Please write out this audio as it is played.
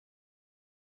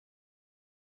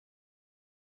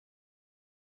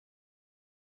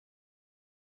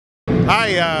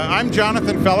Hi, I'm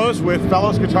Jonathan Fellows with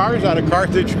Fellows Guitars out of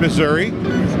Carthage, Missouri,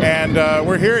 and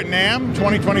we're here at NAMM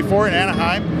 2024 in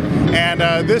Anaheim. And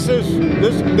this is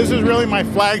really my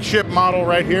flagship model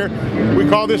right here. We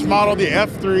call this model the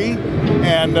F3,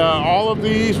 and all of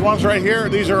these ones right here,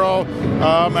 these are all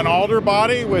an alder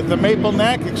body with a maple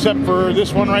neck, except for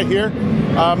this one right here.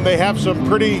 They have some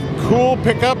pretty cool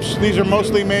pickups. These are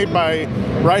mostly made by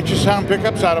Righteous Sound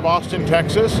Pickups out of Austin,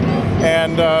 Texas,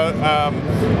 and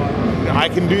I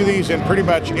can do these in pretty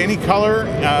much any color,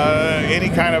 any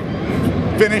kind of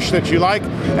finish that you like,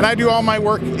 and I do all my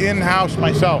work in-house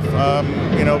myself,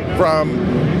 you know, from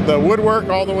the woodwork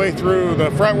all the way through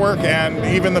the fretwork and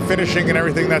even the finishing and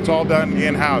everything. That's all done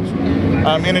in-house.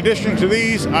 In addition to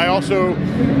these, I also,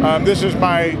 this is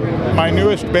my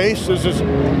newest bass.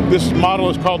 This model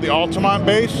is called the Altamont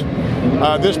bass.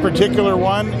 This particular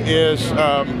one is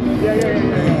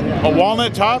a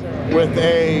walnut top with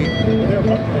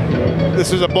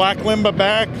this is a black limba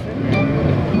back.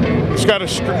 It's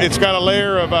got a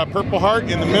layer of Purple Heart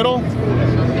in the middle.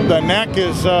 The neck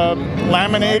is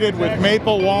laminated with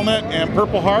maple, walnut, and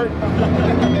Purple Heart.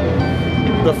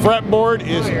 The fretboard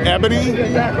is ebony,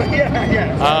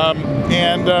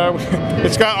 and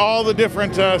it's got all the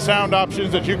different sound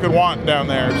options that you could want down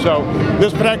there. So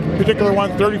this particular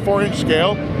one, 34-inch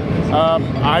scale.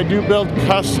 I do build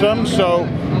custom, so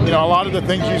you know, a lot of the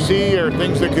things you see are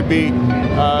things that could be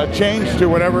changed to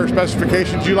whatever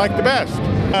specifications you like the best.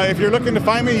 If you're looking to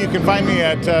find me, you can find me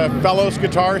at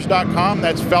fellowsguitars.com.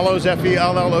 That's Fellows,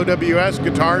 F-E-L-L-O-W-S,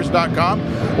 guitars.com,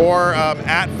 or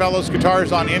at Fellows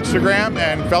Guitars on Instagram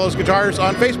and Fellows Guitars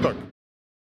on Facebook.